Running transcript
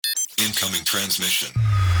Incoming transmission.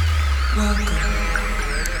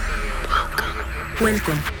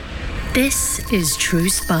 Welcome. This is True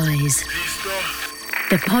Spies,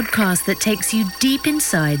 the podcast that takes you deep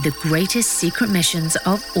inside the greatest secret missions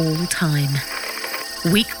of all time.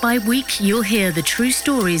 Week by week, you'll hear the true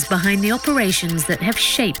stories behind the operations that have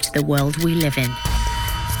shaped the world we live in.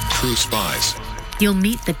 True Spies. You'll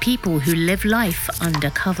meet the people who live life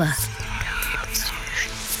undercover.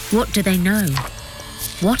 What do they know?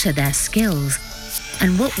 What are their skills?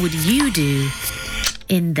 And what would you do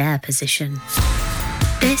in their position?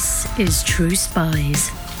 This is True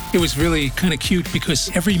Spies. It was really kind of cute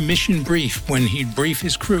because every mission brief, when he'd brief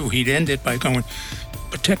his crew, he'd end it by going,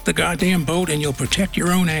 "Protect the goddamn boat and you'll protect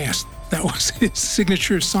your own ass." That was his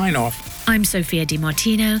signature sign-off. I'm Sophia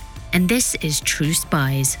DiMartino, and this is True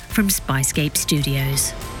Spies from Spyscape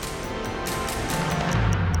Studios.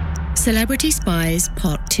 Celebrity Spies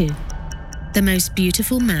Part 2. The most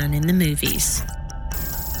beautiful man in the movies.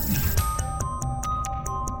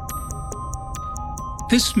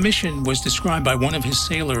 This mission was described by one of his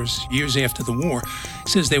sailors years after the war.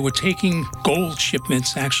 He says they were taking gold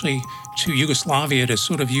shipments actually to Yugoslavia to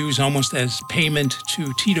sort of use almost as payment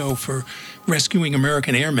to Tito for rescuing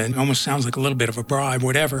American airmen. Almost sounds like a little bit of a bribe,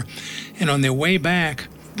 whatever. And on their way back,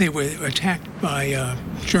 they were attacked by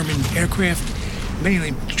German aircraft,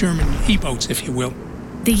 mainly German E-boats, if you will.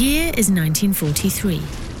 The year is 1943,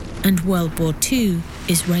 and World War II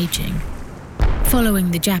is raging.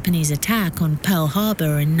 Following the Japanese attack on Pearl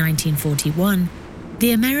Harbor in 1941,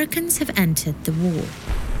 the Americans have entered the war.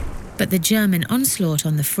 But the German onslaught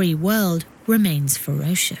on the free world remains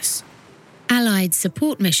ferocious. Allied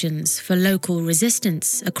support missions for local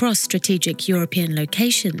resistance across strategic European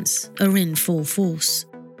locations are in full force.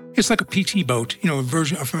 It's like a PT boat, a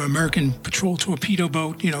version of an American patrol torpedo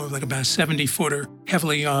boat, like about a 70-footer,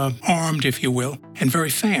 heavily armed, if you will, and very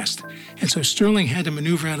fast. And so Sterling had to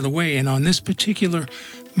maneuver out of the way. And on this particular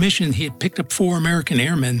mission, he had picked up 4 American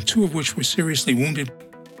airmen, 2 of which were seriously wounded.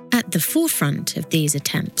 At the forefront of these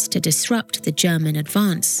attempts to disrupt the German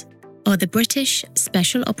advance are the British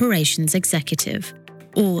Special Operations Executive,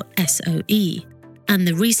 or SOE, and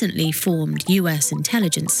the recently formed US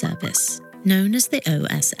Intelligence Service, known as the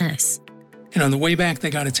OSS. And on the way back, they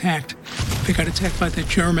got attacked. They got attacked by the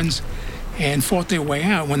Germans and fought their way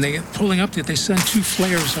out. When they got pulling up there, they sent 2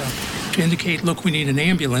 flares up to indicate, look, we need an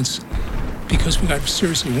ambulance because we got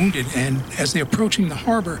seriously wounded. And as they're approaching the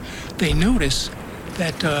harbor, they notice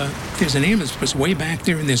that there's an ambulance because way back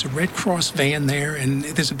there, and there's a Red Cross van there, and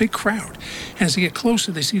there's a big crowd. And as they get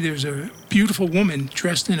closer, they see there's a beautiful woman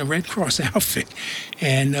dressed in a Red Cross outfit.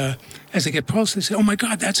 And as they get closer, they say, "Oh my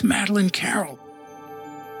God, that's Madeleine Carroll."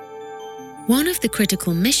 One of the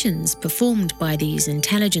critical missions performed by these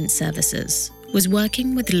intelligence services was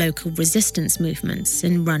working with local resistance movements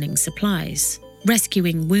in running supplies,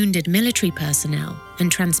 rescuing wounded military personnel,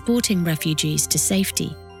 and transporting refugees to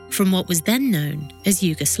safety from what was then known as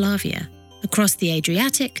Yugoslavia, across the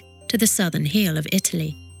Adriatic to the southern heel of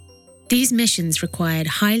Italy. These missions required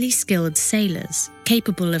highly skilled sailors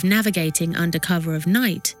capable of navigating under cover of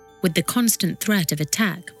night with the constant threat of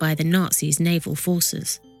attack by the Nazis' naval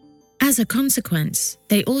forces. As a consequence,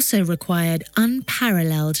 they also required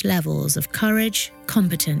unparalleled levels of courage,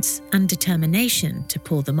 competence, and determination to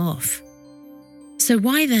pull them off. So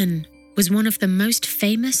why then was one of the most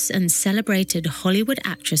famous and celebrated Hollywood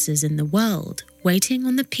actresses in the world waiting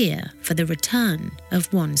on the pier for the return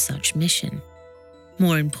of one such mission?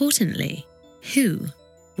 More importantly, who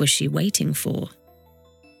was she waiting for?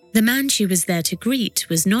 The man she was there to greet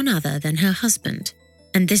was none other than her husband,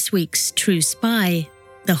 and this week's True Spy,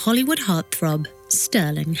 the Hollywood heartthrob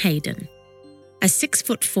Sterling Hayden. A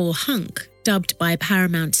 6'4" hunk dubbed by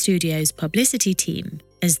Paramount Studios' publicity team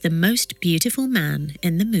as the most beautiful man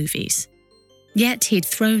in the movies. Yet he'd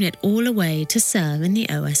thrown it all away to serve in the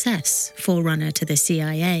OSS, forerunner to the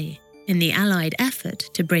CIA, in the Allied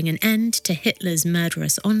effort to bring an end to Hitler's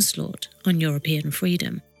murderous onslaught on European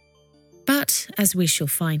freedom. But, as we shall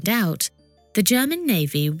find out, the German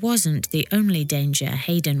Navy wasn't the only danger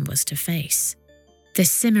Hayden was to face. The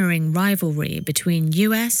simmering rivalry between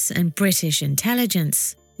US and British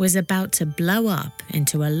intelligence was about to blow up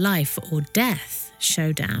into a life-or-death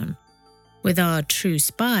showdown, with our true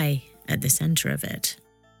spy at the center of it.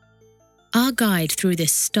 Our guide through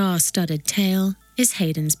this star-studded tale is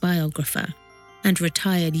Hayden's biographer and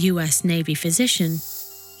retired US Navy physician,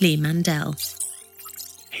 Lee Mandel.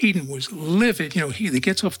 Hayden was livid. He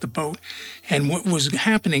gets off the boat, and what was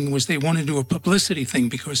happening was they wanted to do a publicity thing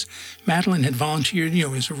because Madeleine had volunteered,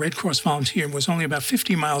 as a Red Cross volunteer, and was only about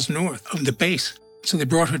 50 miles north of the base. So they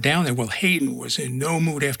brought her down there. Well, Hayden was in no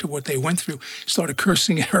mood after what they went through, started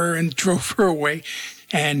cursing at her and drove her away.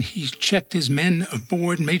 And he checked his men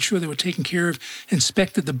aboard, made sure they were taken care of,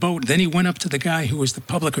 inspected the boat. Then he went up to the guy who was the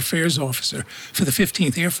public affairs officer for the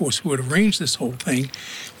 15th Air Force, who had arranged this whole thing,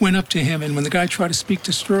 went up to him. And when the guy tried to speak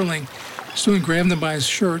to Sterling grabbed him by his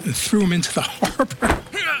shirt and threw him into the harbor.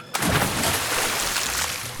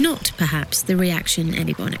 Not perhaps the reaction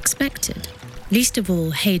anyone expected, least of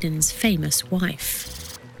all Hayden's famous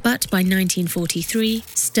wife. But by 1943,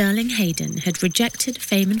 Sterling Hayden had rejected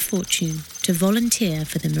fame and fortune to volunteer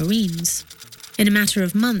for the Marines. In a matter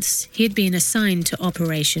of months, he had been assigned to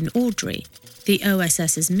Operation Audrey, the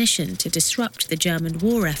OSS's mission to disrupt the German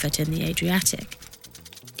war effort in the Adriatic.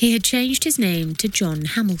 He had changed his name to John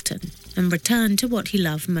Hamilton and returned to what he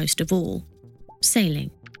loved most of all, sailing.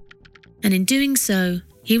 And in doing so,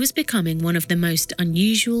 he was becoming one of the most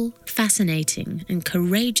unusual, fascinating, and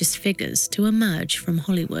courageous figures to emerge from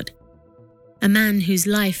Hollywood. A man whose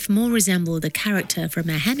life more resembled a character from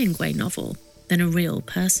a Hemingway novel than a real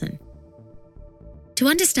person. To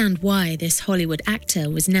understand why this Hollywood actor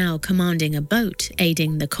was now commanding a boat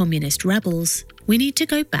aiding the communist rebels, we need to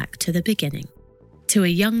go back to the beginning, to a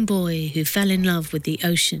young boy who fell in love with the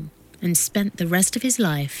ocean and spent the rest of his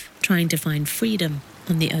life trying to find freedom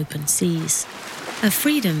on the open seas. A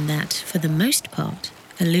freedom that, for the most part,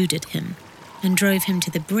 eluded him and drove him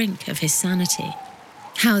to the brink of his sanity.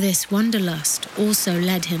 How this wanderlust also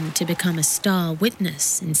led him to become a star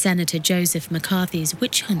witness in Senator Joseph McCarthy's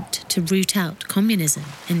witch hunt to root out communism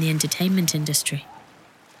in the entertainment industry.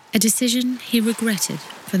 A decision he regretted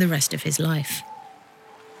for the rest of his life.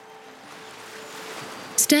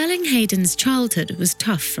 Sterling Hayden's childhood was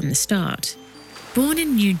tough from the start. Born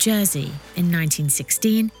in New Jersey in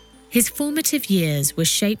 1916, his formative years were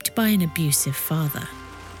shaped by an abusive father.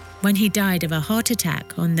 When he died of a heart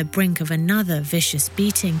attack on the brink of another vicious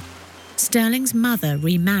beating, Sterling's mother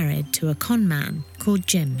remarried to a con man called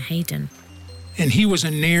Jim Hayden. And he was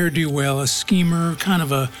a ne'er-do-well, a schemer, kind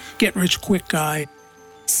of a get-rich-quick guy.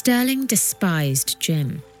 Sterling despised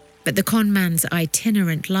Jim, but the con man's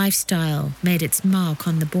itinerant lifestyle made its mark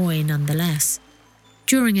on the boy nonetheless.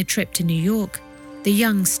 During a trip to New York, the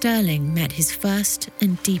young Sterling met his first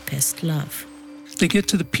and deepest love. They get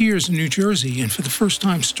to the piers in New Jersey, and for the first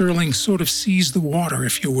time, Sterling sort of sees the water,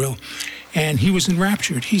 if you will. And he was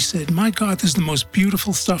enraptured. He said, "My God, this is the most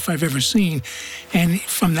beautiful stuff I've ever seen." And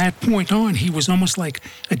from that point on, he was almost like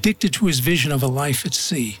addicted to his vision of a life at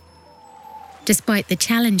sea. Despite the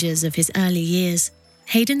challenges of his early years,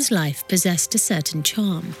 Hayden's life possessed a certain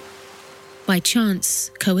charm. By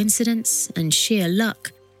chance, coincidence, and sheer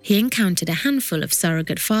luck, he encountered a handful of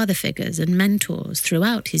surrogate father figures and mentors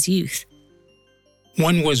throughout his youth.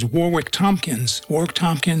 One was Warwick Tompkins. Warwick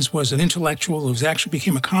Tompkins was an intellectual who actually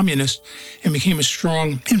became a communist and became a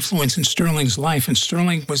strong influence in Sterling's life. And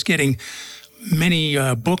Sterling was getting many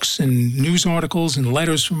books and news articles and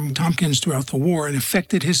letters from Tompkins throughout the war and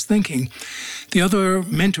affected his thinking. The other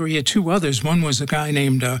mentor, he had two others. One was a guy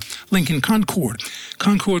named Lincoln Concord.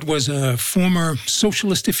 Concord was a former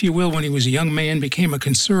socialist, if you will, when he was a young man, became a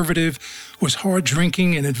conservative, was hard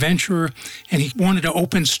drinking, an adventurer, and he wanted to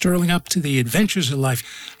open Sterling up to the adventures of life.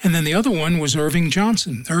 And then the other one was Irving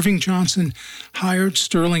Johnson. Irving Johnson hired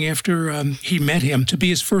Sterling after he met him to be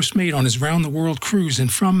his first mate on his round-the-world cruise.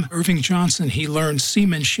 And from Irving Johnson, he learned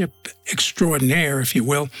seamanship extraordinaire, if you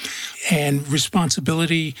will, and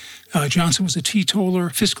responsibility. Johnson was a teetotaler,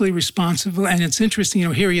 fiscally responsible. And it's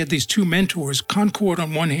interesting, here he had these two mentors. Concord,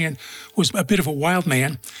 on one hand, was a bit of a wild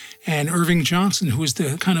man, and Irving Johnson, who was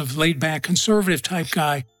the kind of laid-back, conservative type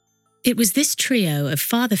guy. It was this trio of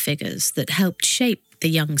father figures that helped shape the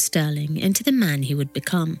young Sterling into the man he would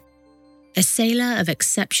become. A sailor of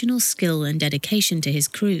exceptional skill and dedication to his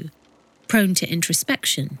crew, prone to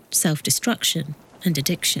introspection, self-destruction, and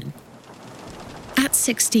addiction. At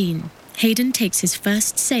 16, Hayden takes his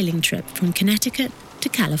first sailing trip from Connecticut to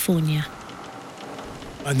California.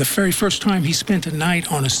 And the very first time he spent a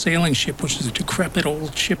night on a sailing ship, which is a decrepit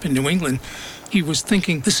old ship in New England, he was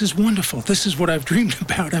thinking, this is wonderful. This is what I've dreamed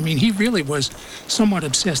about. I mean, he really was somewhat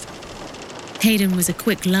obsessed. Hayden was a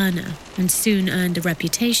quick learner and soon earned a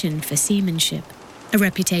reputation for seamanship, a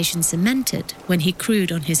reputation cemented when he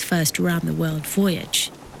crewed on his first round-the-world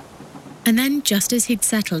voyage. And then, just as he'd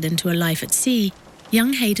settled into a life at sea,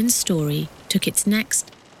 young Hayden's story took its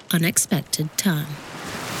next unexpected turn.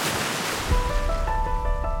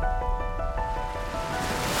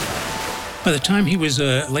 By the time he was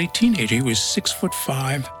a late teenager, he was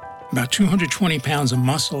 6'5", about 220 pounds of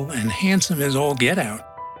muscle, and handsome as all get out.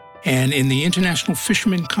 And in the International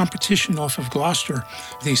Fisherman Competition off of Gloucester,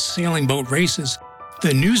 these sailing boat races,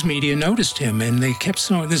 The news media noticed him, and they kept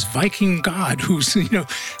saying this Viking god who's,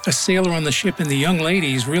 a sailor on the ship, and the young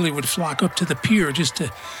ladies really would flock up to the pier just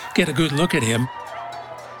to get a good look at him.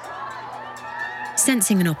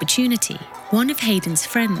 Sensing an opportunity, one of Hayden's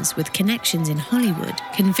friends with connections in Hollywood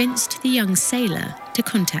convinced the young sailor to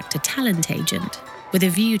contact a talent agent with a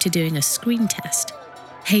view to doing a screen test.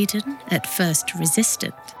 Hayden, at first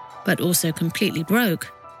resistant, but also completely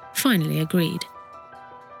broke, finally agreed.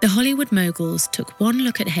 The Hollywood moguls took one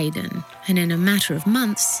look at Hayden and in a matter of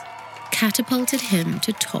months, catapulted him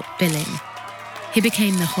to top billing. He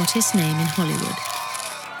became the hottest name in Hollywood,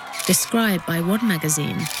 described by one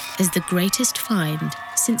magazine as the greatest find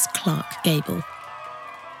since Clark Gable.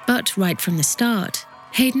 But right from the start,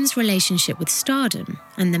 Hayden's relationship with stardom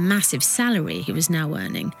and the massive salary he was now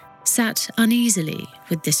earning sat uneasily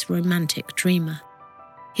with this romantic dreamer.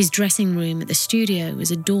 His dressing room at the studio was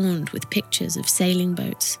adorned with pictures of sailing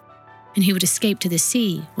boats, and he would escape to the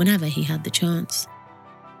sea whenever he had the chance.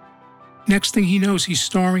 Next thing he knows, he's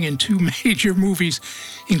starring in 2 major movies,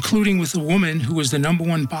 including with a woman who was the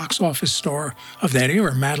 #1 box office star of that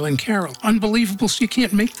era, Madeleine Carroll. Unbelievable, so you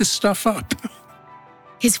can't make this stuff up.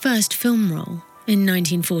 His first film role, in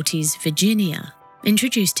 1940's Virginia,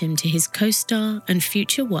 introduced him to his co-star and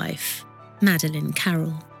future wife, Madeleine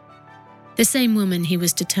Carroll. The same woman he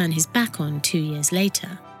was to turn his back on 2 years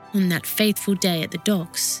later, on that fateful day at the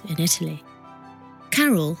docks in Italy.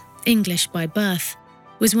 Carroll, English by birth,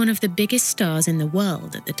 was one of the biggest stars in the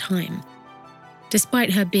world at the time.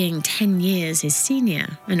 Despite her being 10 years his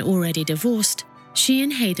senior and already divorced, she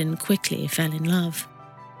and Hayden quickly fell in love.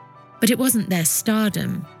 But it wasn't their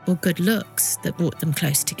stardom or good looks that brought them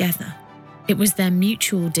close together. It was their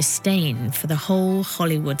mutual disdain for the whole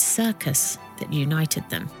Hollywood circus that united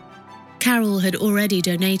them. Carroll had already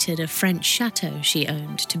donated a French chateau she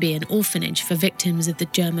owned to be an orphanage for victims of the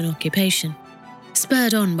German occupation.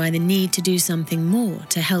 Spurred on by the need to do something more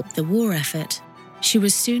to help the war effort, she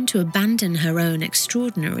was soon to abandon her own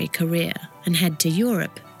extraordinary career and head to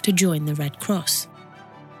Europe to join the Red Cross.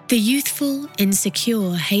 The youthful,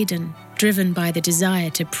 insecure Hayden, driven by the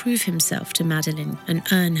desire to prove himself to Madeleine and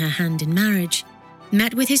earn her hand in marriage,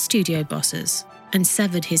 met with his studio bosses and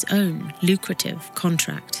severed his own lucrative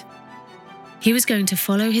contract. He was going to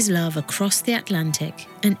follow his love across the Atlantic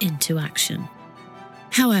and into action.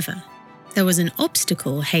 However, there was an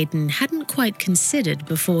obstacle Hayden hadn't quite considered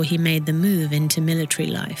before he made the move into military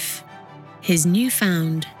life: his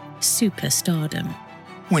newfound superstardom.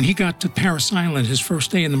 When he got to Parris Island, his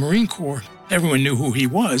first day in the Marine Corps, everyone knew who he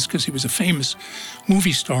was because he was a famous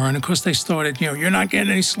movie star. And of course they started, you're not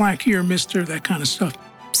getting any slack here, mister, that kind of stuff.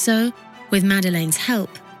 So, with Madeleine's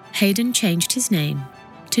help, Hayden changed his name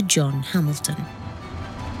to John Hamilton.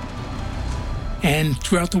 And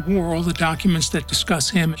throughout the war, all the documents that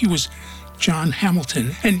discuss him, he was John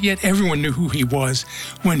Hamilton. And yet everyone knew who he was.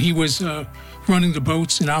 When he was running the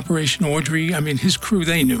boats in Operation Audrey, his crew,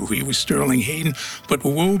 they knew he was Sterling Hayden. But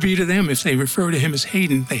woe be to them if they refer to him as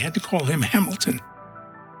Hayden. They had to call him Hamilton.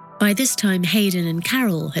 By this time, Hayden and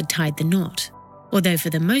Carroll had tied the knot, although for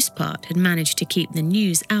the most part had managed to keep the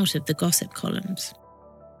news out of the gossip columns.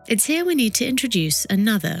 It's here we need to introduce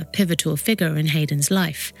another pivotal figure in Hayden's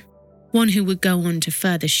life, one who would go on to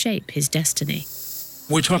further shape his destiny.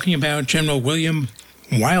 We're talking about General William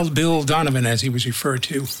Wild Bill Donovan, as he was referred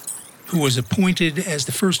to, who was appointed as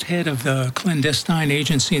the first head of the clandestine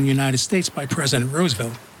agency in the United States by President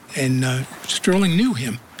Roosevelt. And Sterling knew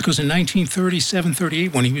him because in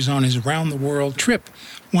 1937-38, when he was on his round-the-world trip,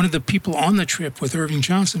 one of the people on the trip with Irving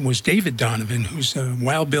Johnson was David Donovan, who's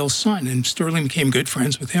Wild Bill's son, and Sterling became good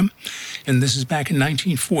friends with him. And this is back in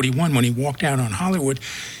 1941 when he walked out on Hollywood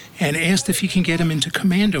and asked if he can get him into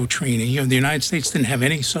commando training. The United States didn't have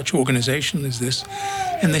any such organization as this.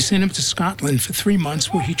 And they sent him to Scotland for 3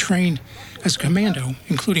 months where he trained as a commando,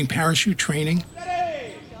 including parachute training.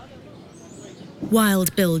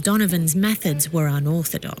 Wild Bill Donovan's methods were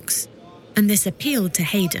unorthodox, and this appealed to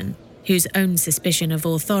Hayden, whose own suspicion of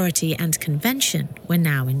authority and convention were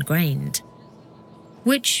now ingrained.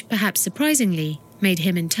 Which, perhaps surprisingly, made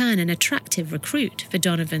him in turn an attractive recruit for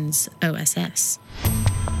Donovan's OSS.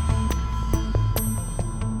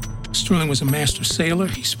 Sterling was a master sailor.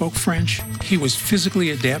 He spoke French. He was physically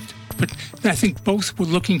adept. But I think both were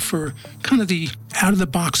looking for kind of the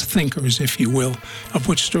out-of-the-box thinkers, if you will, of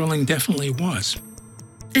which Sterling definitely was.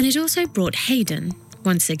 And it also brought Hayden,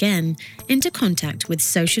 once again, into contact with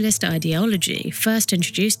socialist ideology first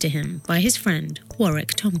introduced to him by his friend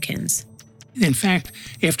Warwick Tompkins. In fact,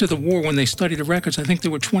 after the war, when they studied the records, I think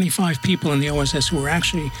there were 25 people in the OSS who were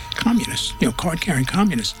actually communists, card-carrying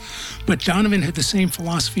communists. But Donovan had the same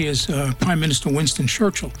philosophy as Prime Minister Winston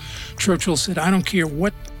Churchill. Churchill said, I don't care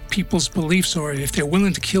what people's beliefs are. If they're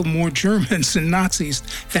willing to kill more Germans than Nazis,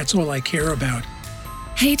 that's all I care about.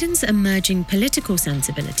 Hayden's emerging political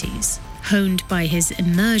sensibilities, honed by his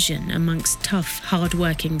immersion amongst tough,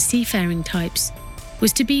 hard-working seafaring types,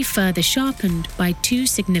 was to be further sharpened by two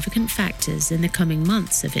significant factors in the coming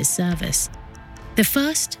months of his service. The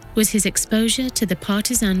first was his exposure to the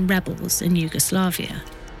partisan rebels in Yugoslavia,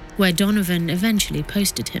 where Donovan eventually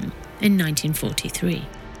posted him in 1943.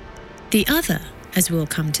 The other, as we'll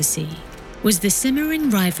come to see, was the simmering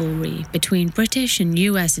rivalry between British and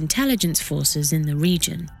US intelligence forces in the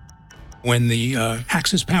region. When the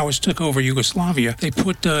Axis powers took over Yugoslavia, they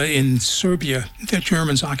put in Serbia, the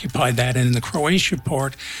Germans occupied that, and in the Croatia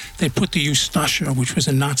part, they put the Ustasha, which was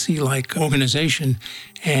a Nazi-like organization.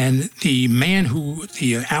 And the man who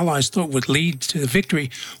the Allies thought would lead to the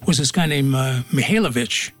victory was this guy named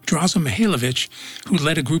Mihailovic, Draza Mihailovic, who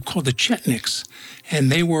led a group called the Chetniks.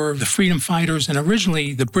 And they were the freedom fighters, and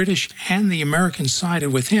originally the British and the Americans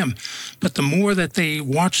sided with him. But the more that they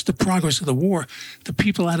watched the progress of the war, the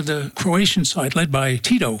people out of the Croatian side, led by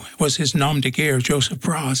Tito, was his nom de guerre, Josip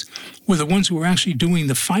Broz, were the ones who were actually doing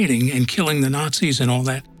the fighting and killing the Nazis and all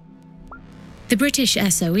that. The British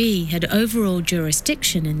SOE had overall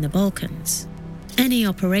jurisdiction in the Balkans. Any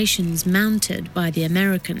operations mounted by the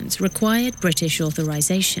Americans required British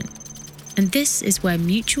authorization. And this is where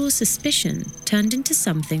mutual suspicion turned into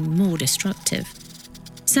something more destructive.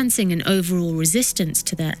 Sensing an overall resistance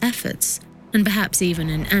to their efforts, and perhaps even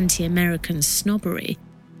an anti-American snobbery,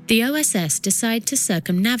 the OSS decided to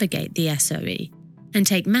circumnavigate the SOE and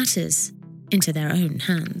take matters into their own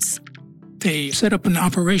hands. They set up an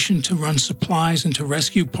operation to run supplies and to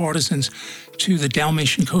rescue partisans to the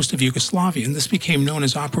Dalmatian coast of Yugoslavia, and this became known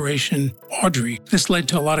as Operation Audrey. This led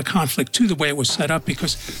to a lot of conflict, too, the way it was set up,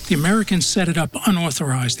 because the Americans set it up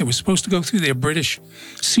unauthorized. They were supposed to go through their British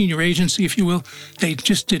senior agency, if you will. They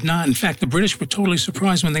just did not. In fact, the British were totally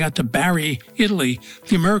surprised when they got to Bari, Italy.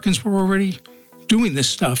 The Americans were already doing this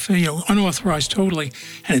stuff, unauthorized totally.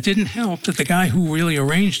 And it didn't help that the guy who really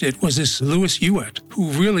arranged it was this Louis Hewitt, who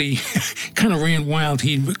really kind of ran wild.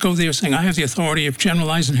 He'd go there saying, I have the authority of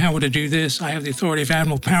General Eisenhower to do this. I have the authority of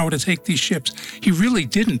Admiral Power to take these ships. He really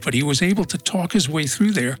didn't, but he was able to talk his way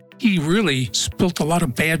through there. He really spilt a lot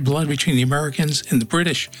of bad blood between the Americans and the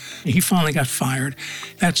British. He finally got fired.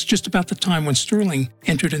 That's just about the time when Sterling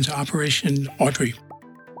entered into Operation Audrey.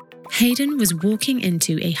 Hayden was walking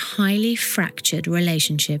into a highly fractured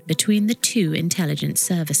relationship between the two intelligence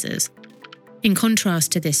services. In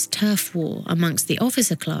contrast to this turf war amongst the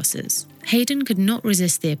officer classes, Hayden could not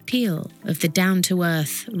resist the appeal of the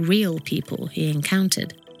down-to-earth, real people he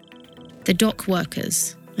encountered. The dock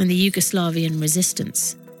workers and the Yugoslavian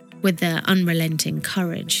resistance, with their unrelenting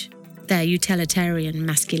courage, their utilitarian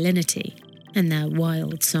masculinity, and their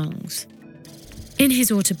wild songs. In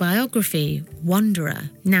his autobiography,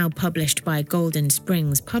 Wanderer, now published by Golden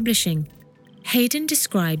Springs Publishing, Hayden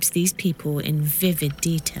describes these people in vivid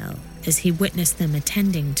detail as he witnessed them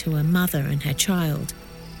attending to a mother and her child,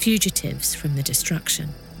 fugitives from the destruction.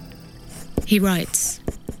 He writes,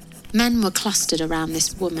 Men were clustered around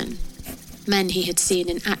this woman, men he had seen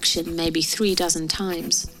in action maybe 36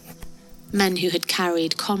 times, men who had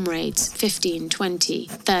carried comrades 15, 20,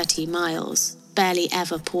 30 miles, barely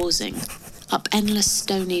ever pausing, up endless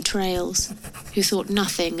stony trails, who thought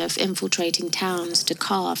nothing of infiltrating towns to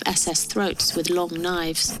carve SS throats with long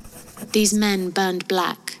knives. These men burned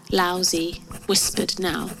black, lousy, whispered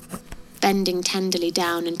now, bending tenderly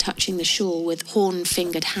down and touching the shore with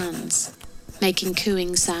horn-fingered hands, making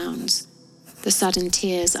cooing sounds, the sudden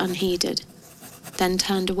tears unheeded, then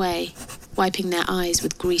turned away, wiping their eyes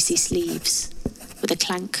with greasy sleeves, with a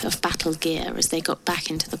clank of battle gear as they got back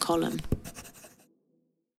into the column.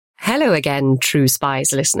 Hello again, True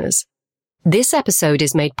Spies listeners. This episode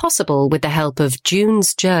is made possible with the help of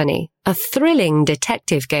June's Journey, a thrilling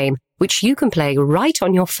detective game which you can play right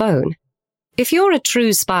on your phone. If you're a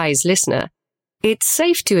True Spies listener, it's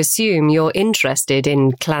safe to assume you're interested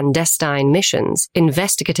in clandestine missions,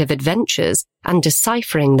 investigative adventures, and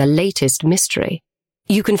deciphering the latest mystery.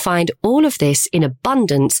 You can find all of this in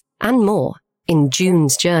abundance and more in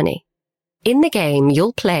June's Journey. In the game,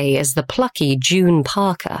 you'll play as the plucky June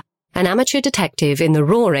Parker, an amateur detective in the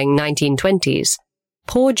roaring 1920s.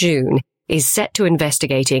 Poor June is set to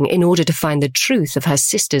investigating in order to find the truth of her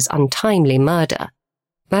sister's untimely murder.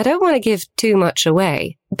 I don't want to give too much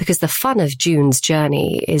away, because the fun of June's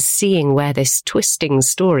Journey is seeing where this twisting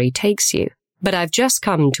story takes you. But I've just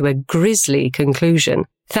come to a grisly conclusion,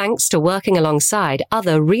 thanks to working alongside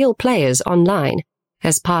other real players online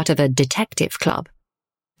as part of a detective club.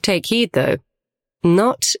 Take heed, though.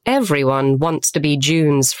 Not everyone wants to be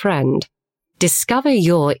June's friend. Discover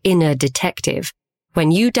your inner detective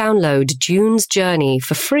when you download June's Journey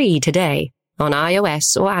for free today on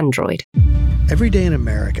iOS or Android. Every day in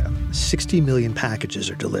America, 60 million packages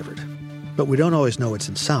are delivered, but we don't always know what's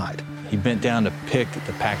inside. He bent down to pick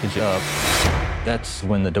the package up. That's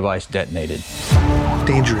when the device detonated.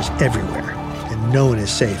 Danger is everywhere, and no one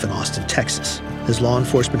is safe in Austin, Texas, as law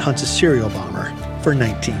enforcement hunts a serial bomber for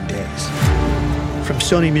 19 days. From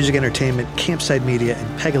Sony Music Entertainment, Campside Media,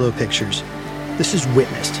 and Pegalo Pictures, this is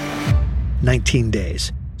Witnessed. 19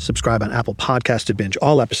 Days. Subscribe on Apple Podcasts to binge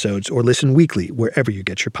all episodes or listen weekly wherever you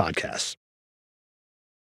get your podcasts.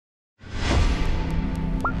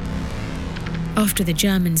 After the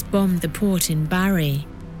Germans bombed the port in Bari,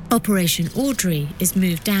 Operation Audrey is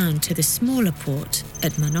moved down to the smaller port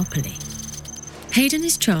at Monopoly. Hayden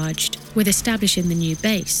is charged with establishing the new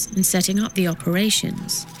base and setting up the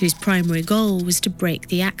operations, whose primary goal was to break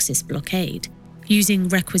the Axis blockade, using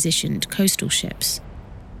requisitioned coastal ships.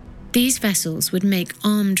 These vessels would make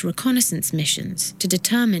armed reconnaissance missions to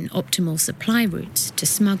determine optimal supply routes to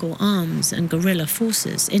smuggle arms and guerrilla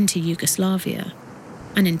forces into Yugoslavia,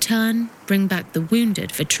 and in turn bring back the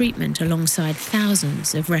wounded for treatment alongside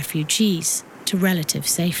thousands of refugees to relative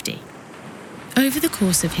safety. Over the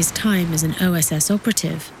course of his time as an OSS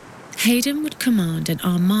operative, Hayden would command an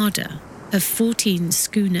armada of 14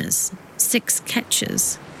 schooners, 6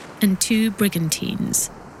 ketchers, and 2 brigantines.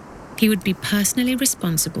 He would be personally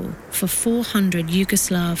responsible for 400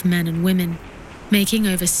 Yugoslav men and women, making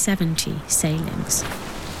over 70 sailings.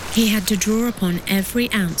 He had to draw upon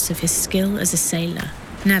every ounce of his skill as a sailor,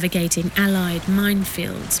 navigating Allied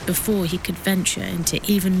minefields before he could venture into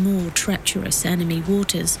even more treacherous enemy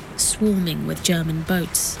waters, swarming with German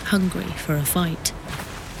boats hungry for a fight.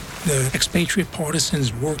 The expatriate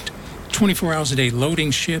partisans worked 24 hours a day,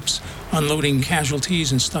 loading ships, unloading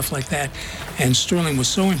casualties and stuff like that. And Sterling was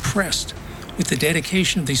so impressed with the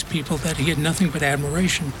dedication of these people that he had nothing but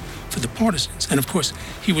admiration for the partisans. And of course,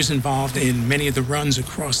 he was involved in many of the runs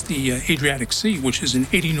across the Adriatic Sea, which is an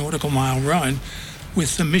 80 nautical mile run,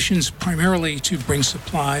 with the missions primarily to bring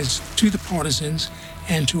supplies to the partisans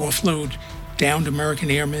and to offload downed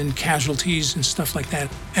American airmen, casualties, and stuff like that.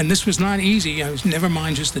 And this was not easy. Never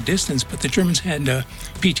mind just the distance, but the Germans had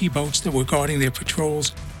PT boats that were guarding their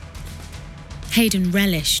patrols. Hayden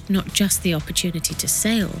relished not just the opportunity to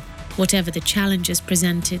sail, whatever the challenges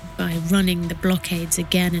presented by running the blockades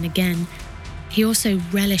again and again, he also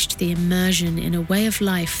relished the immersion in a way of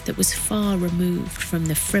life that was far removed from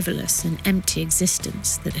the frivolous and empty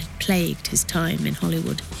existence that had plagued his time in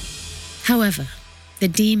Hollywood. However, the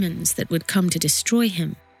demons that would come to destroy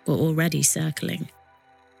him were already circling.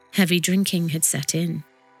 Heavy drinking had set in,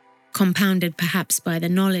 compounded perhaps by the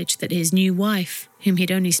knowledge that his new wife, whom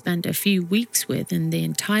he'd only spent a few weeks with in the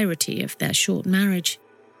entirety of their short marriage,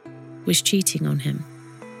 was cheating on him.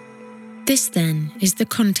 This, then, is the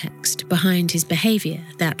context behind his behavior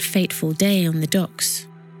that fateful day on the docks,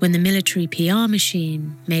 when the military PR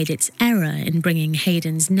machine made its error in bringing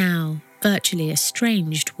Hayden's now virtually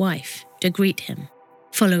estranged wife to greet him,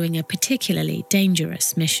 following a particularly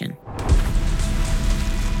dangerous mission.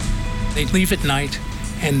 They'd leave at night,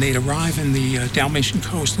 and they'd arrive in the Dalmatian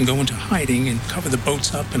coast and go into hiding and cover the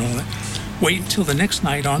boats up and all that. Wait until the next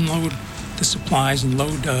night, unload the supplies and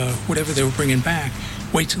load whatever they were bringing back.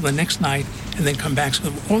 Wait till the next night, and then come back.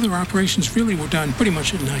 So all their operations really were done pretty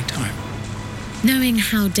much at nighttime. Knowing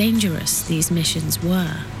how dangerous these missions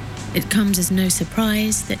were, it comes as no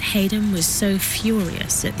surprise that Hayden was so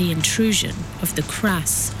furious at the intrusion of the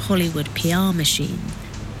crass Hollywood PR machine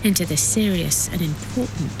into the serious and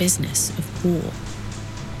important business of war.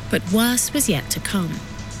 But worse was yet to come.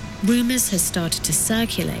 Rumours had started to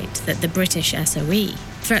circulate that the British SOE,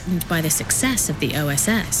 threatened by the success of the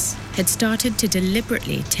OSS, had started to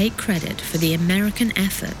deliberately take credit for the American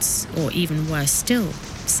efforts, or even worse still,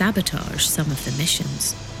 sabotage some of the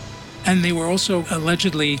missions. And they were also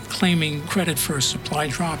allegedly claiming credit for supply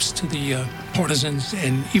drops to the partisans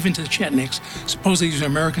and even to the Chetniks. Supposedly these were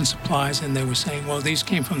American supplies, and they were saying, well, these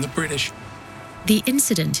came from the British. The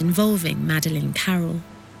incident involving Madeleine Carroll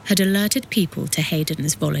had alerted people to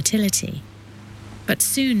Hayden's volatility. But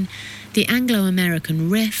soon, the Anglo-American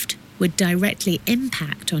rift would directly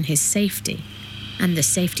impact on his safety and the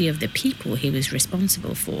safety of the people he was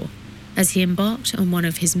responsible for as he embarked on one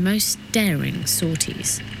of his most daring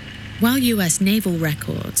sorties. While US naval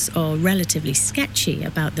records are relatively sketchy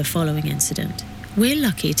about the following incident, we're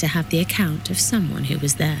lucky to have the account of someone who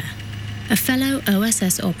was there. a fellow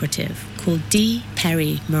OSS operative called D.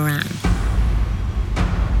 Perry Moran.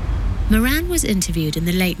 Moran was interviewed in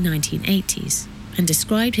the late 1980s and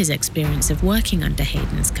described his experience of working under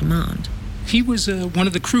Hayden's command. He was one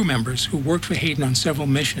of the crew members who worked for Hayden on several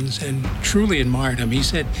missions and truly admired him. He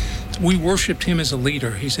said, we worshipped him as a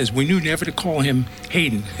leader. He says, we knew never to call him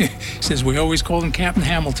Hayden. He says, we always called him Captain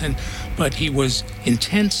Hamilton, but he was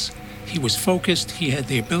intense, he was focused, he had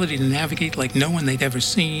the ability to navigate like no one they'd ever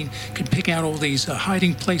seen, could pick out all these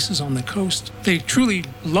hiding places on the coast. They truly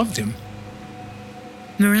loved him.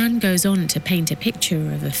 Moran goes on to paint a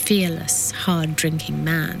picture of a fearless, hard-drinking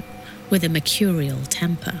man with a mercurial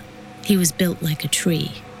temper. He was built like a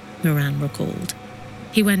tree, Moran recalled.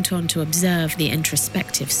 He went on to observe the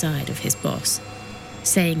introspective side of his boss,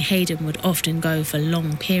 saying Hayden would often go for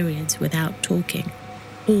long periods without talking,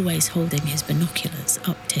 always holding his binoculars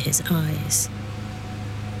up to his eyes.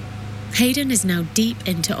 Hayden is now deep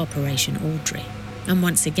into Operation Audrey, and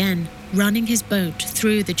once again running his boat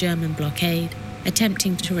through the German blockade,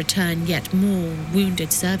 attempting to return yet more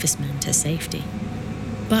wounded servicemen to safety.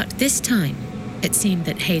 But this time, it seemed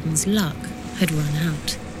that Hayden's luck had run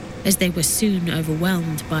out, as they were soon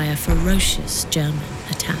overwhelmed by a ferocious German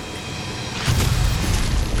attack.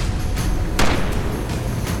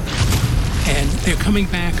 And they're coming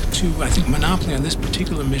back to, I think, Monopoly on this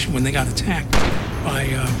particular mission when they got attacked by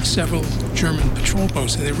several German patrol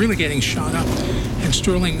boats, and they're really getting shot up. And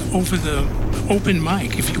Sterling, over the open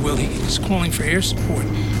mic, if you will, he's calling for air support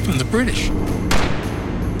from the British.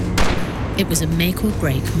 It was a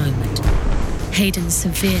make-or-break moment. Hayden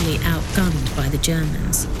severely outgunned by the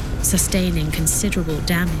Germans, sustaining considerable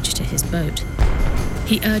damage to his boat.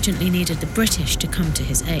 He urgently needed the British to come to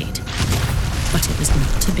his aid, but it was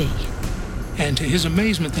not to be. And to his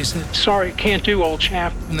amazement, they said, sorry, can't do, old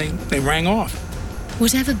chap, and they rang off.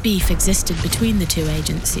 Whatever beef existed between the two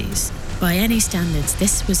agencies, by any standards,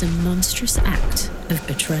 this was a monstrous act of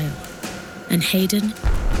betrayal, and Hayden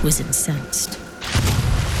was incensed.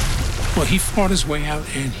 Well, he fought his way out,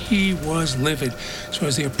 and he was livid. So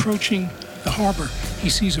as they're approaching the harbor, he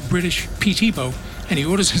sees a British PT boat, and he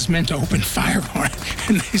orders his men to open fire on it.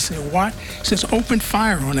 And they say, what? He says, open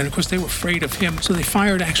fire on it. Of course, they were afraid of him, so they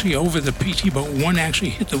fired actually over the PT boat. One actually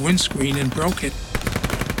hit the windscreen and broke it.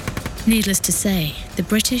 Needless to say, the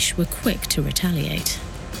British were quick to retaliate.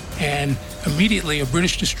 And immediately a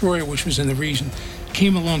British destroyer, which was in the region,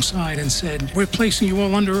 came alongside and said, we're placing you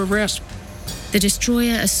all under arrest. The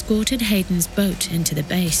destroyer escorted Hayden's boat into the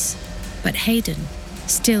base, but Hayden,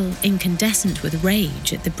 still incandescent with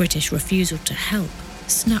rage at the British refusal to help,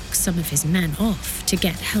 snuck some of his men off to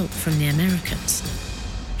get help from the Americans.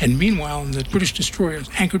 And meanwhile, the British destroyer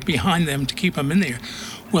anchored behind them to keep them in there.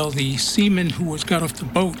 Well, the seamen who got off the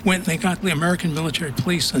boat went and they got the American military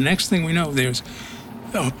police. The next thing we know, there's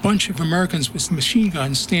a bunch of Americans with machine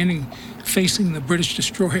guns standing facing the British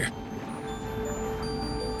destroyer.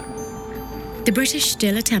 The British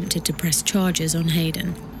still attempted to press charges on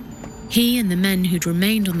Hayden. He and the men who'd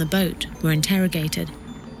remained on the boat were interrogated,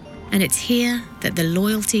 and it's here that the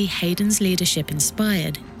loyalty Hayden's leadership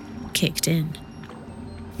inspired kicked in.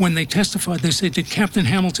 When they testified, they said, did Captain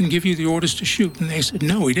Hamilton give you the orders to shoot? And they said,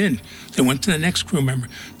 no, he didn't. They went to the next crew member.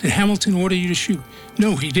 Did Hamilton order you to shoot?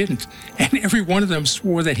 No, he didn't. And every one of them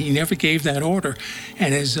swore that he never gave that order.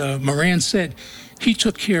 And as Moran said, he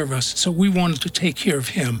took care of us, so we wanted to take care of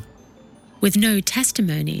him. With no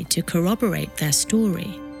testimony to corroborate their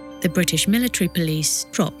story, the British military police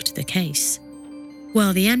dropped the case.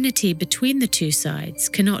 While the enmity between the two sides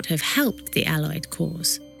cannot have helped the Allied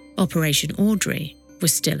cause, Operation Audrey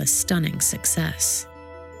was still a stunning success.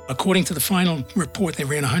 According to the final report, they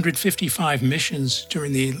ran 155 missions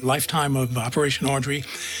during the lifetime of Operation Audrey.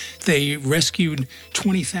 They rescued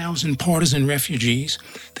 20,000 partisan refugees.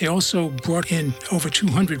 They also brought in over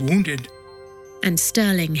 200 wounded. And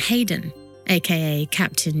Sterling Hayden, aka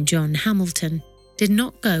Captain John Hamilton, did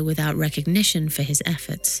not go without recognition for his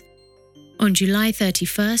efforts. On July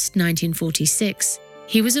 31st, 1946,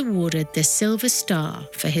 he was awarded the Silver Star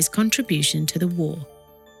for his contribution to the war.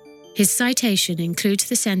 His citation includes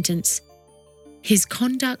the sentence, "His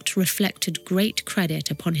conduct reflected great credit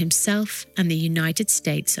upon himself and the United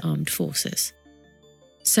States Armed Forces."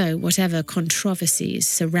 So, whatever controversies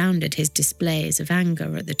surrounded his displays of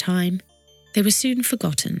anger at the time, they were soon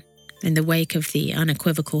forgotten in the wake of the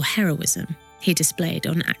unequivocal heroism he displayed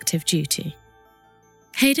on active duty.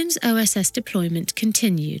 Hayden's OSS deployment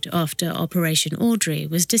continued after Operation Audrey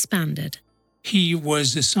was disbanded. He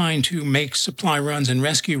was assigned to make supply runs and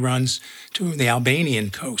rescue runs to the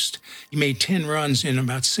Albanian coast. He made 10 runs in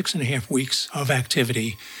about 6.5 weeks of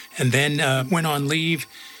activity and then went on leave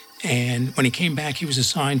And when he came back, he was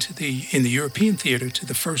assigned in the European theater to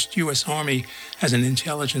the 1st U.S. Army as an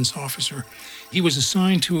intelligence officer. He was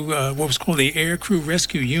assigned to what was called the Air Crew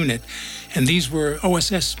Rescue Unit, and these were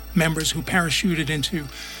OSS members who parachuted into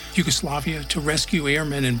Yugoslavia to rescue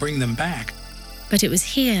airmen and bring them back. But it was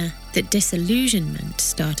here that disillusionment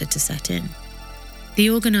started to set in. The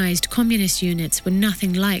organized communist units were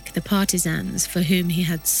nothing like the partisans for whom he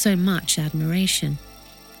had so much admiration.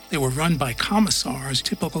 They were run by commissars,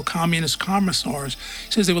 typical communist commissars.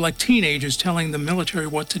 He says they were like teenagers telling the military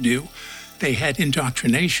what to do. They had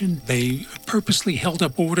indoctrination. They purposely held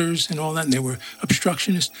up orders and all that, and they were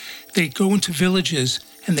obstructionists. They'd go into villages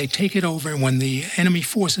and they'd take it over, and when the enemy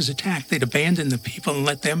forces attacked, they'd abandon the people and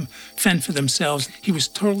let them fend for themselves. He was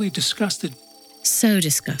totally disgusted. So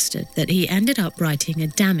disgusted that he ended up writing a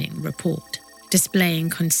damning report, displaying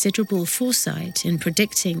considerable foresight in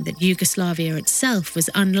predicting that Yugoslavia itself was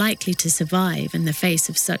unlikely to survive in the face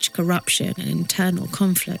of such corruption and internal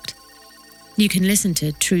conflict. You can listen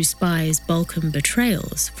to True Spy's Balkan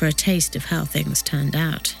Betrayals for a taste of how things turned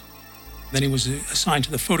out. Then he was assigned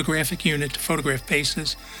to the photographic unit to photograph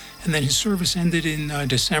bases, and then his service ended in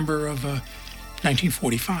December of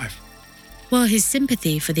 1945. While his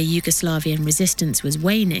sympathy for the Yugoslavian resistance was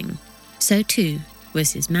waning, so too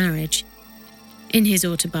was his marriage. In his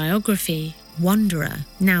autobiography, Wanderer,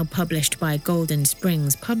 now published by Golden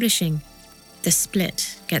Springs Publishing, the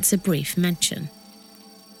split gets a brief mention.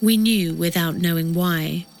 We knew without knowing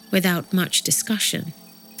why, without much discussion,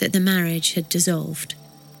 that the marriage had dissolved.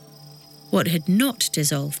 What had not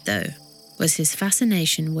dissolved, though, was his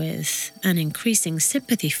fascination with, and increasing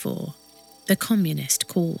sympathy for, the communist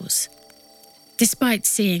cause. Despite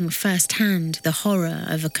seeing firsthand the horror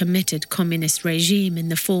of a committed communist regime in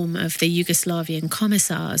the form of the Yugoslavian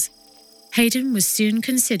commissars, Hayden was soon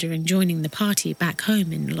considering joining the party back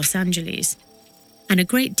home in Los Angeles. And a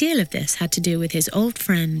great deal of this had to do with his old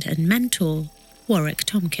friend and mentor, Warwick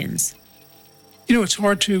Tompkins. It's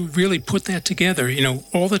hard to really put that together.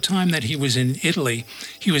 All the time that he was in Italy,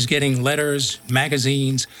 he was getting letters,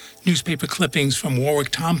 magazines, newspaper clippings from Warwick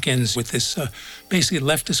Tompkins with this basically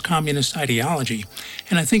leftist communist ideology.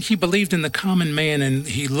 And I think he believed in the common man, and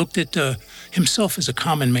he looked at himself as a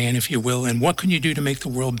common man, if you will, and what can you do to make the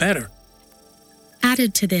world better?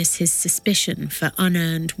 Added to this his suspicion for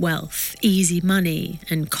unearned wealth, easy money,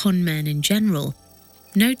 and con men in general,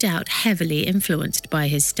 no doubt heavily influenced by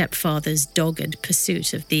his stepfather's dogged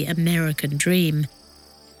pursuit of the American dream.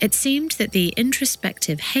 It seemed that the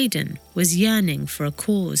introspective Hayden was yearning for a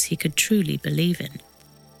cause he could truly believe in.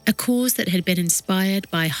 A cause that had been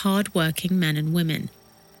inspired by hard-working men and women,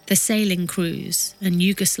 the sailing crews and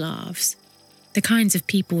Yugoslavs, the kinds of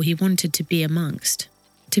people he wanted to be amongst,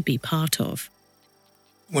 to be part of.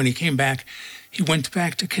 When he came back, he went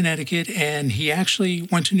back to Connecticut, and he actually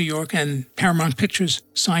went to New York, and Paramount Pictures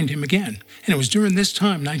signed him again. And it was during this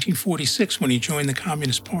time, 1946, when he joined the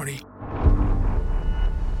Communist Party.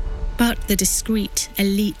 But the discreet,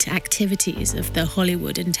 elite activities of the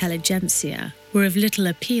Hollywood intelligentsia were of little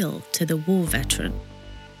appeal to the war veteran.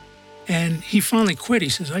 And he finally quit. He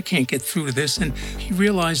says, I can't get through to this. And he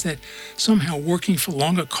realized that somehow working for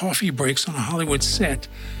longer coffee breaks on a Hollywood set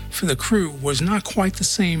for the crew was not quite the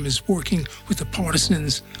same as working with the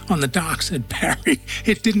partisans on the docks at Barry.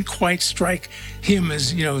 It didn't quite strike him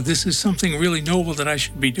as, this is something really noble that I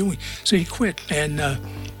should be doing. So he quit and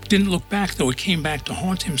didn't look back, though it came back to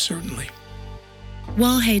haunt him, certainly.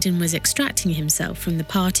 While Hayden was extracting himself from the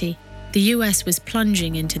party, the US was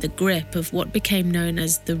plunging into the grip of what became known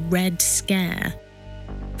as the Red Scare.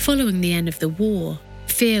 Following the end of the war,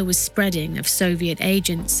 fear was spreading of Soviet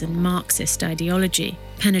agents and Marxist ideology,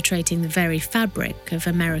 penetrating the very fabric of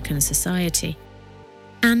American society.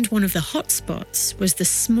 And one of the hotspots was the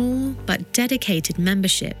small but dedicated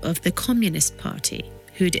membership of the Communist Party,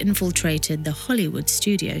 who'd infiltrated the Hollywood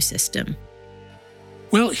studio system.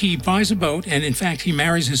 Well, he buys a boat, and in fact, he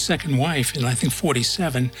marries his second wife in, I think,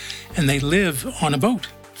 47, and they live on a boat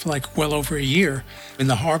for well over a year in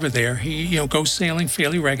the harbor there. He, goes sailing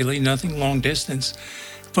fairly regularly, nothing long distance.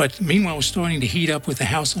 But meanwhile, was starting to heat up with the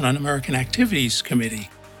House on Un-American Activities Committee.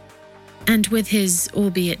 And with his,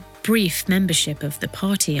 albeit brief, membership of the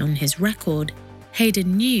party on his record,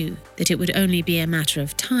 Hayden knew that it would only be a matter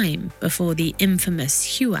of time before the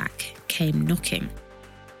infamous HUAC came knocking.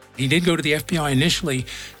 He did go to the FBI initially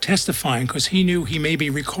testifying because he knew he may be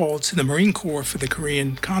recalled to the Marine Corps for the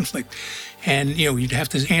Korean conflict. And, you'd have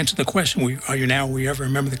to answer the question, will you ever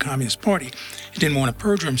remember the Communist Party? He didn't want to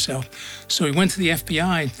perjure himself. So he went to the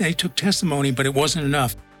FBI. They took testimony, but it wasn't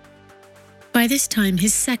enough. By this time,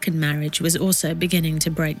 his second marriage was also beginning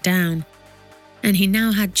to break down, and he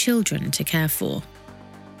now had children to care for.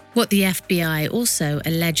 What the FBI also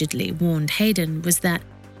allegedly warned Hayden was that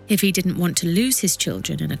if he didn't want to lose his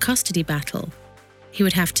children in a custody battle, he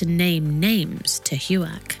would have to name names to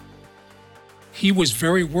HUAC. He was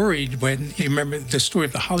very worried when, you remember the story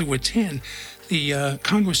of the Hollywood 10, the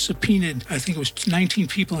Congress subpoenaed, I think it was 19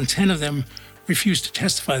 people, and 10 of them refused to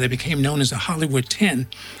testify. They became known as the Hollywood 10.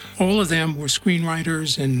 All of them were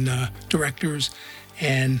screenwriters and directors.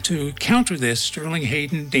 And to counter this, Sterling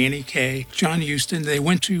Hayden, Danny Kaye, John Huston, they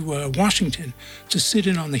went to Washington to sit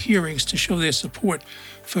in on the hearings to show their support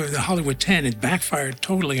for the Hollywood 10. It backfired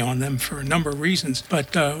totally on them for a number of reasons.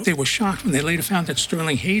 But they were shocked when they later found that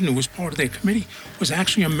Sterling Hayden, who was part of their committee, was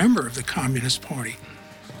actually a member of the Communist Party.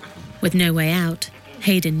 With no way out,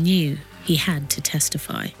 Hayden knew he had to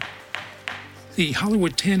testify. The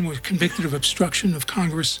Hollywood 10 were convicted of obstruction of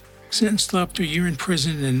Congress, sentenced up to a year in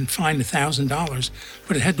prison and fined $1,000,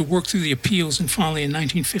 but it had to work through the appeals, and finally in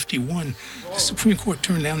 1951, the Supreme Court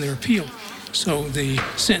turned down their appeal. So the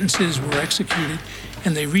sentences were executed,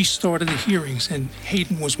 and they restarted the hearings, and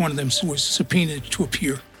Hayden was one of them who was subpoenaed to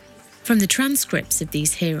appear. From the transcripts of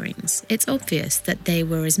these hearings, it's obvious that they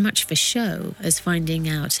were as much for show as finding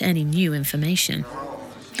out any new information.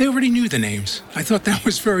 They already knew the names. I thought that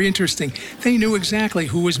was very interesting. They knew exactly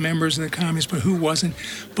who was members of the Communists, but who wasn't.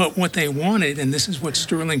 But what they wanted, and this is what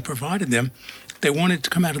Sterling provided them, they wanted to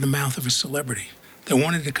come out of the mouth of a celebrity. They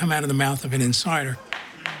wanted to come out of the mouth of an insider.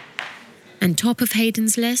 And top of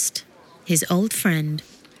Hayden's list, his old friend,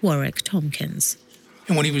 Warwick Tompkins.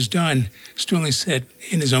 And when he was done, Sterling said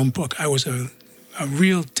in his own book, I was a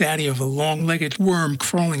real daddy of a long-legged worm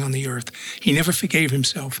crawling on the earth. He never forgave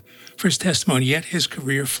himself for his testimony, yet his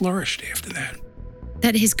career flourished after that.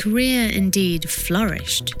 That his career indeed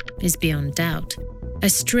flourished is beyond doubt. A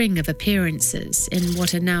string of appearances in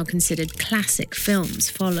what are now considered classic films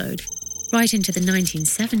followed, right into the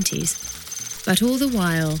 1970s. But all the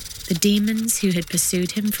while, the demons who had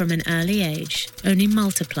pursued him from an early age only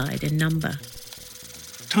multiplied in number.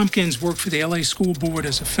 Tompkins worked for the LA School Board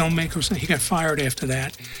as a filmmaker, so he got fired after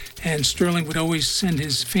that. And Sterling would always send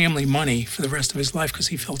his family money for the rest of his life because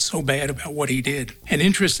he felt so bad about what he did. And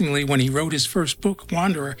interestingly, when he wrote his first book,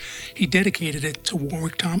 Wanderer, he dedicated it to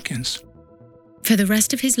Warwick Tompkins. For the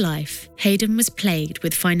rest of his life, Hayden was plagued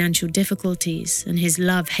with financial difficulties and his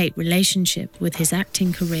love-hate relationship with his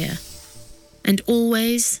acting career. And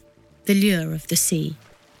always the lure of the sea.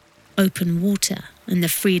 Open water and the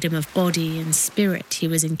freedom of body and spirit he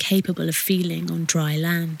was incapable of feeling on dry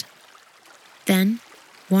land. Then,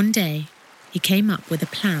 one day, he came up with a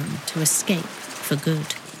plan to escape for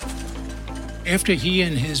good. After he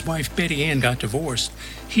and his wife Betty Ann got divorced,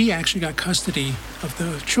 he actually got custody of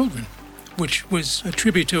the children, which was a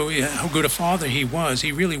tribute to how good a father he was.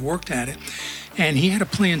 He really worked at it. And he had a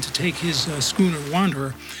plan to take his schooner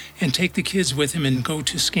Wanderer and take the kids with him and go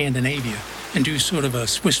to Scandinavia and do sort of a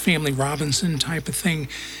Swiss Family Robinson type of thing.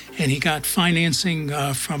 And he got financing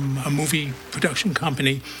from a movie production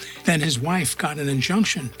company. Then his wife got an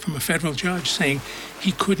injunction from a federal judge saying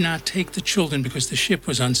he could not take the children because the ship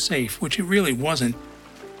was unsafe, which it really wasn't.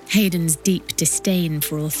 Hayden's deep disdain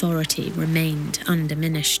for authority remained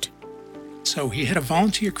undiminished. So he had a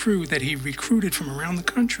volunteer crew that he recruited from around the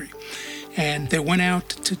country. And they went out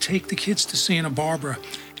to take the kids to Santa Barbara.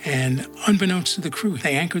 And unbeknownst to the crew,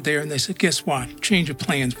 they anchored there and they said, guess what? Change of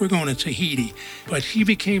plans. We're going to Tahiti. But he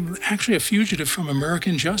became actually a fugitive from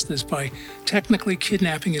American justice by technically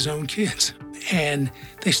kidnapping his own kids. And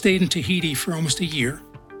they stayed in Tahiti for almost a year.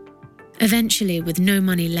 Eventually, with no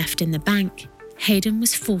money left in the bank, Hayden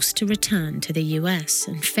was forced to return to the US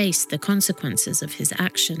and face the consequences of his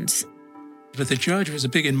actions. But the judge was a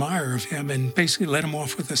big admirer of him and basically let him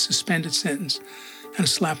off with a suspended sentence and a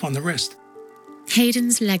slap on the wrist.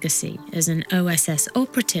 Hayden's legacy as an OSS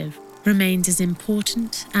operative remains as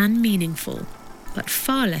important and meaningful, but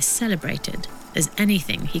far less celebrated as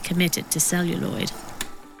anything he committed to celluloid.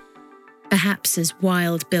 Perhaps as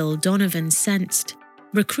Wild Bill Donovan sensed,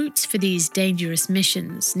 recruits for these dangerous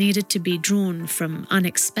missions needed to be drawn from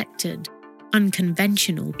unexpected,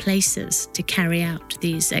 unconventional places to carry out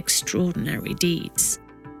these extraordinary deeds.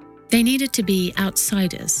 They needed to be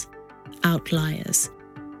outsiders, outliers,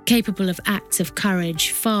 capable of acts of courage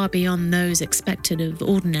far beyond those expected of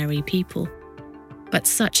ordinary people. But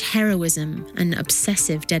such heroism and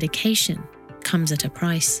obsessive dedication comes at a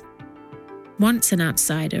price. Once an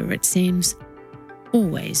outsider, it seems,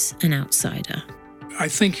 always an outsider. I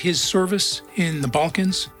think his service in the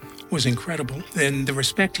Balkans was incredible. And the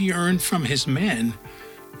respect he earned from his men,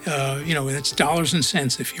 that's dollars and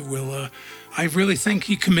cents, if you will, I really think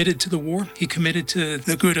he committed to the war. He committed to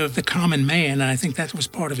the good of the common man, and I think that was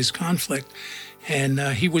part of his conflict. And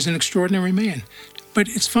he was an extraordinary man. But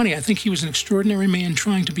it's funny, I think he was an extraordinary man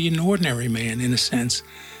trying to be an ordinary man, in a sense,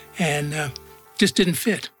 and just didn't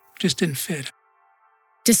fit.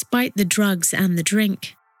 Despite the drugs and the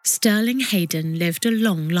drink, Sterling Hayden lived a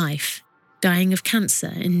long life, dying of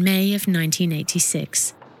cancer in May of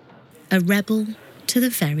 1986. A rebel to the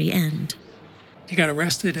very end. He got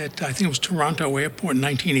arrested at, I think it was Toronto Airport in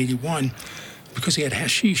 1981 because he had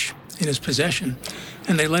hashish in his possession.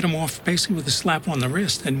 And they let him off basically with a slap on the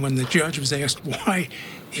wrist. And when the judge was asked why,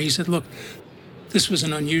 he said, look, this was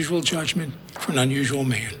an unusual judgment for an unusual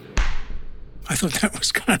man. I thought that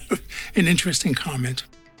was kind of an interesting comment.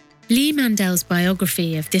 Lee Mandel's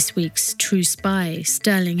biography of this week's True Spy,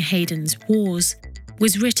 Sterling Hayden's Wars,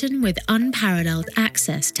 was written with unparalleled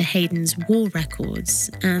access to Hayden's war records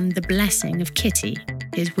and the blessing of Kitty,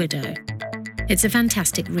 his widow. It's a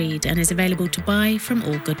fantastic read and is available to buy from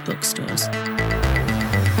all good bookstores.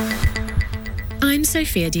 I'm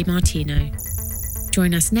Sophia Di Martino.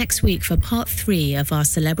 Join us next week for part 3 of our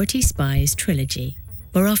Celebrity Spies trilogy.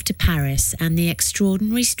 We're off to Paris and the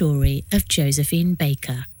extraordinary story of Josephine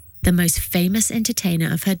Baker, the most famous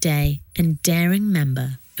entertainer of her day and daring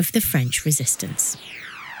member of the French Resistance.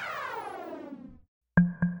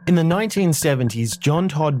 In the 1970s, John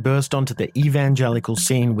Todd burst onto the evangelical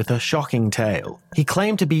scene with a shocking tale. He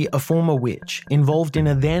claimed to be a former witch involved in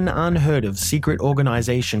a then unheard-of secret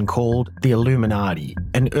organization called the Illuminati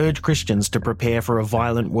and urged Christians to prepare for a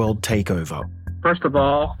violent world takeover. First of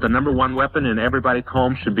all, the number one weapon in everybody's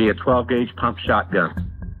home should be a 12-gauge pump shotgun.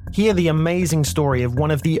 Hear the amazing story of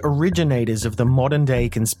one of the originators of the modern-day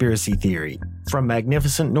conspiracy theory. From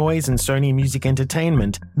Magnificent Noise and Sony Music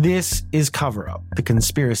Entertainment, this is Cover Up, the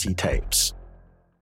Conspiracy Tapes.